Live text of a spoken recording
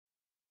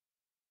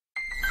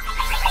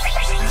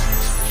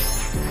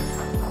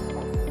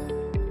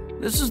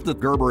This is the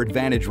Gerber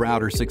Advantage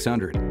Router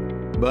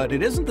 600, but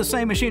it isn't the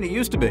same machine it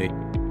used to be.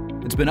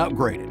 It's been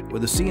upgraded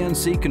with a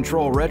CNC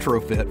control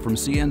retrofit from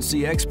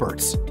CNC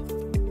Experts.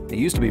 It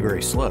used to be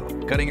very slow,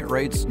 cutting at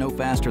rates no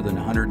faster than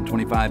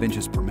 125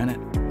 inches per minute.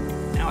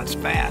 Now it's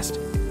fast.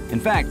 In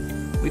fact,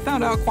 we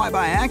found out quite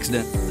by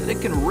accident that it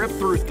can rip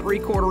through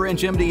 3/4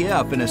 inch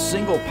MDF in a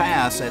single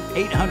pass at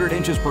 800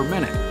 inches per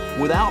minute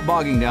without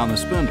bogging down the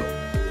spindle.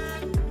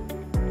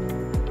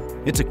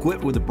 It's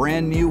equipped with a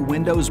brand new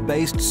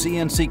Windows-based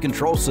CNC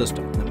control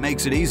system that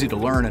makes it easy to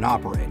learn and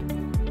operate.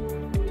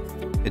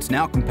 It's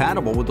now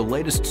compatible with the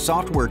latest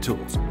software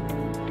tools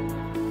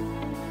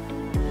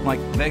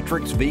like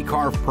Vectric's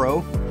V-Carve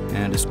Pro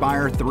and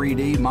Aspire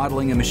 3D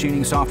modeling and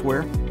machining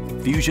software,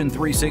 Fusion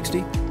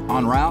 360,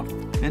 EnRoute,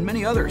 and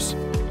many others.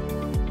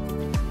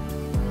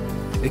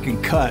 It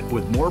can cut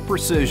with more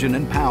precision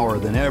and power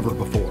than ever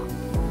before,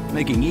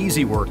 making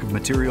easy work of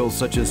materials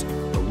such as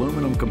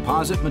aluminum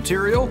composite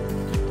material,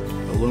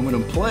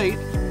 aluminum plate,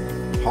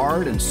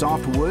 hard and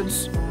soft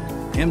woods,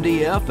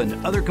 MDF and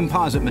other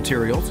composite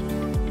materials,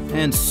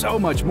 and so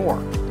much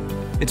more.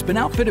 It's been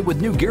outfitted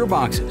with new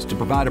gearboxes to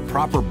provide a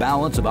proper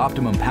balance of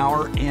optimum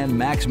power and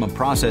maximum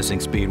processing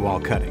speed while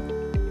cutting.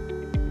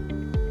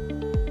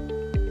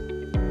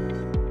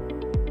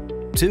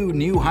 2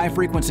 new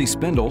high-frequency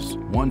spindles,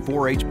 one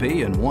 4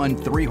 HP and one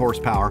 3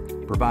 horsepower,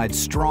 provide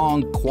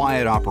strong,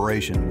 quiet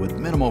operation with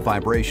minimal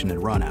vibration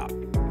and runout,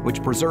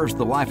 which preserves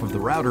the life of the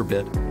router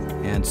bit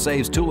and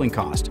saves tooling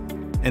cost.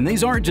 And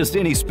these aren't just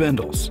any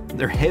spindles.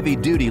 They're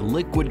heavy-duty,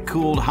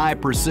 liquid-cooled,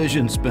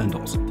 high-precision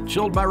spindles,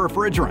 chilled by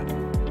refrigerant.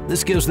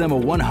 This gives them a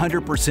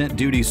 100%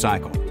 duty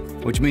cycle,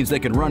 which means they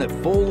can run at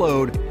full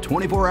load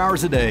 24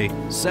 hours a day,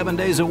 7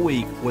 days a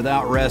week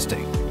without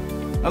resting.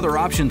 Other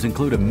options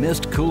include a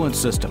mist coolant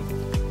system,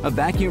 a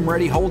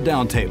vacuum-ready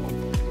hold-down table,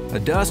 a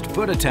dust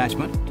foot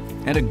attachment,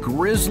 and a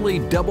Grizzly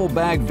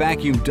double-bag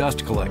vacuum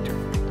dust collector.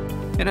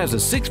 It has a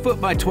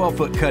 6-foot by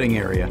 12-foot cutting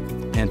area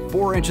and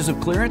 4 inches of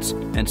clearance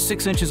and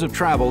 6 inches of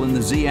travel in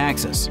the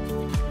Z-axis.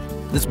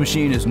 This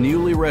machine is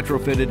newly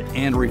retrofitted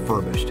and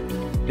refurbished.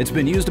 It's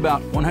been used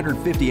about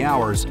 150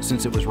 hours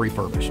since it was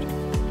refurbished.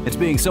 It's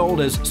being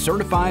sold as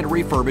certified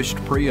refurbished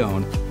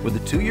pre-owned with a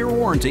 2-year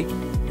warranty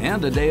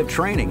and a day of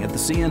training at the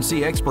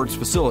CNC Experts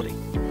facility.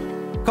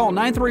 Call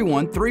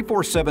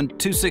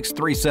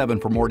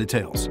 931-347-2637 for more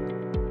details.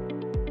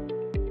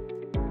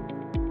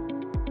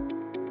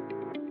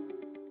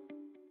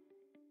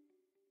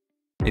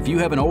 If you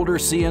have an older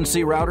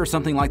CNC router,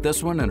 something like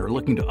this one, and are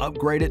looking to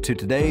upgrade it to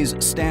today's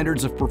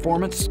standards of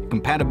performance,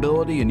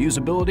 compatibility, and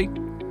usability,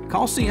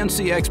 call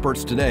CNC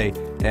Experts today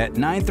at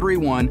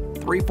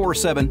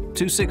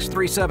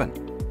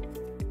 931-347-2637.